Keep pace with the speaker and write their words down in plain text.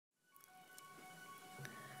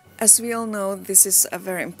As we all know, this is a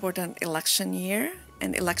very important election year,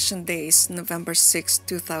 and election day is November 6,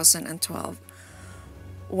 2012.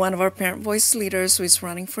 One of our Parent Voice leaders who is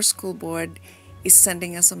running for school board is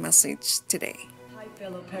sending us a message today. Hi,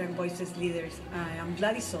 fellow Parent Voices leaders. I am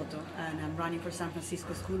Gladys Soto, and I'm running for San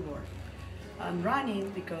Francisco School Board. I'm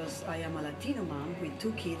running because I am a Latino mom with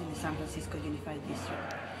 2 kids in the San Francisco Unified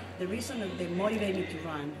District. The reason that they motivate me to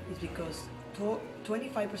run is because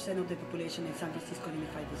 25% of the population in San Francisco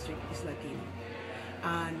Unified District is Latino.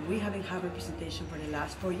 And we haven't had representation for the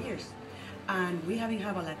last 4 years. And we haven't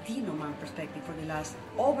had a Latino mom perspective for the last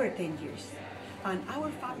over 10 years. And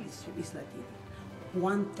our family is Latino.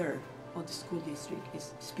 1/3 of the school district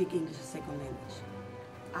is speaking English as a second language.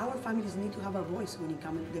 Our families need to have a voice when it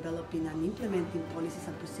comes to developing and implementing policies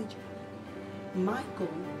and procedures. My goal,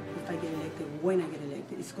 if I get elected, when I get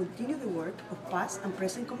elected, is continue the work of past and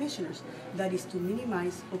present commissioners. That is to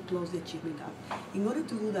minimize or close the achievement gap. In order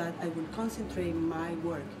to do that, I will concentrate my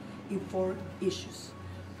work in 4 issues.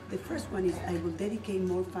 The first one is I will dedicate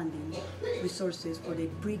more funding resources for the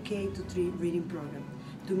pre-K to 3 reading program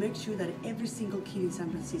to make sure that every single kid in San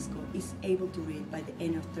Francisco is able to read by the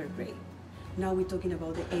end of 3rd grade. Now we're talking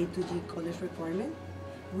about the A to G college requirement.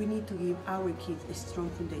 We need to give our kids a strong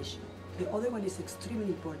foundation. The other one is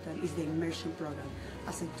extremely important, is the immersion program.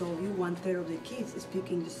 As I told you, 1/3 of the kids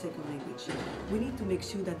speak English second language. We need to make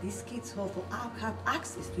sure that these kids also have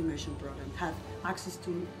access to immersion program, have access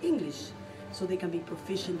to English, so they can be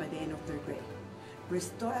proficient by the end of 3rd grade.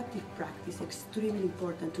 Restorative practice is extremely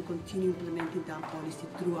important to continue implementing that policy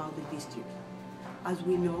throughout the district. As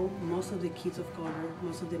we know, most of the kids of color,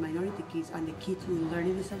 most of the minority kids, and the kids with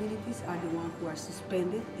learning disabilities are the ones who are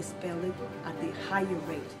suspended, expelled at the higher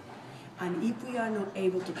rate. And if we are not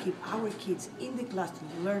able to keep our kids in the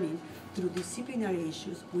classroom learning through disciplinary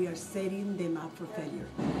issues, we are setting them up for failure.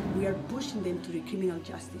 We are pushing them to the criminal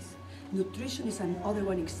justice. Nutrition is another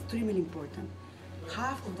one extremely important.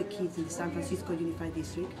 Half of the kids in the San Francisco Unified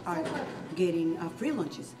District are getting free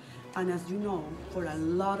lunches. And as you know, for a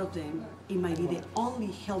lot of them, it might be the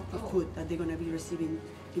only healthy food that they're going to be receiving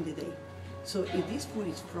in the day. So if this food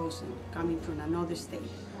is frozen, coming from another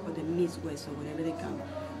state, or the Midwest, or wherever they come,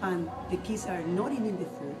 and the kids are not eating the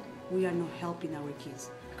food, we are not helping our kids.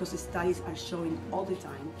 Because the studies are showing all the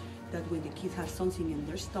time that when the kids have something in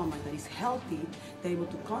their stomach that is healthy, they're able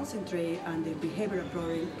to concentrate and their behavioral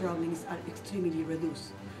problems are extremely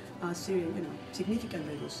reduced.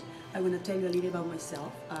 Significantly reduced. I want to tell you a little about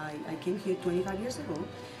myself. I came here 25 years ago,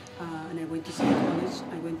 and I went to City College.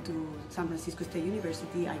 I went to San Francisco State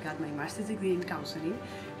University. I got my master's degree in counseling,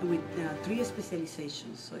 and with 3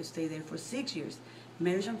 specializations. So I stayed there for 6 years: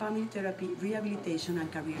 marriage and family therapy, rehabilitation, and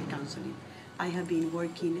career counseling. I have been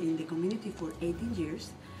working in the community for 18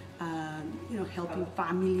 years, helping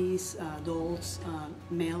families, adults,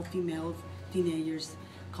 male, female, teenagers,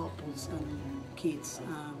 couples, and kids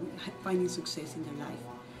finding success in their life.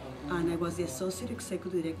 And I was the Associate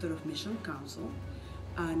Executive Director of Mission Council.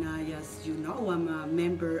 And as you know, I'm a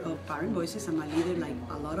member of Parent Voices. I'm a leader like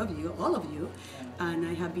a lot of you, all of you. And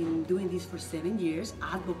I have been doing this for 7 years,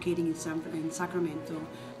 advocating in Sacramento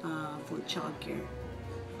for childcare.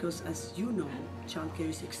 Because as you know, childcare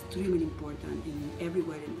is extremely important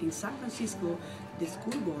everywhere. In San Francisco, the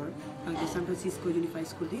school board, the San Francisco Unified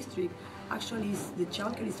School District, actually the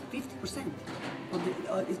childcare is 50%.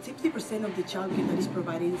 50% of the childcare that is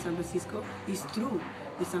provided in San Francisco is through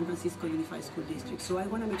the San Francisco Unified School District. So I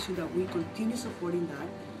want to make sure that we continue supporting that,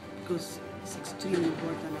 because it's extremely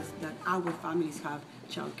important that our families have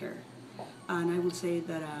childcare. And I will say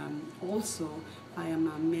that also I am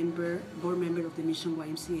a board member of the Mission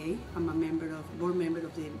YMCA. I'm a board member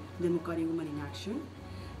of the Democratic Women in Action.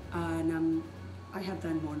 And I have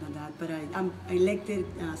done more than that, but I'm elected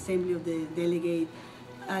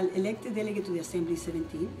elected delegate to the Assembly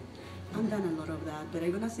 17. I've done a lot of that, but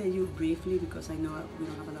I'm going to say you briefly, because I know we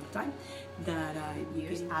don't have a lot of time, that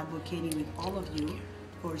years advocating with all of you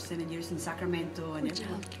for 7 years in Sacramento and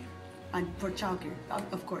everyone. And for childcare,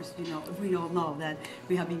 of course, we all know that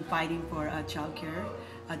we have been fighting for childcare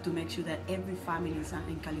to make sure that every family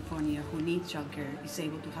in California who needs childcare is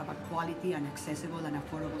able to have a quality and accessible and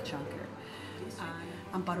affordable childcare.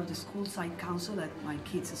 I'm part of the school site council at my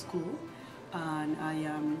kids' school, and I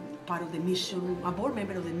am part of the a board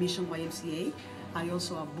member of the Mission YMCA. I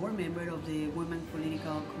also a board member of the Women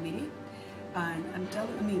Political Committee. And the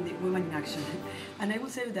Women in Action. And I will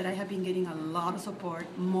say that I have been getting a lot of support,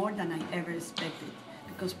 more than I ever expected,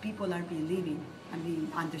 because people are believing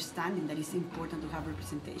and understanding that it's important to have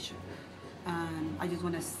representation. And I just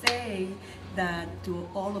want to say that to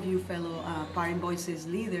all of you fellow Parent Voices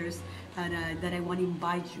leaders, that I want to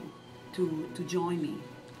invite you to join me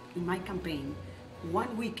in my campaign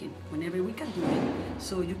one weekend, whenever we can do it,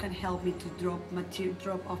 so you can help me to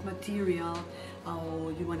drop off material,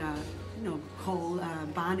 or you wanna, call a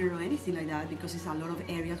banner or anything like that, because it's a lot of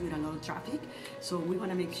areas with a lot of traffic. So we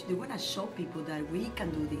wanna we wanna show people that we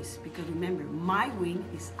can do this, because remember, my win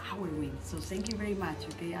is our win. So thank you very much.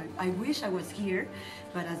 Okay, I wish I was here,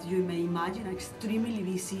 but as you may imagine, I'm extremely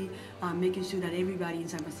busy making sure that everybody in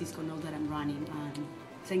San Francisco knows that I'm running.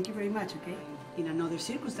 Thank you very much. Okay. In another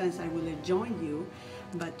circumstance, I would have joined you,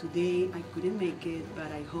 but today I couldn't make it. But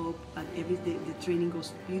I hope that the training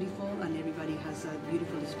goes beautiful and everybody has a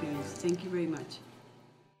beautiful experience. Thank you very much.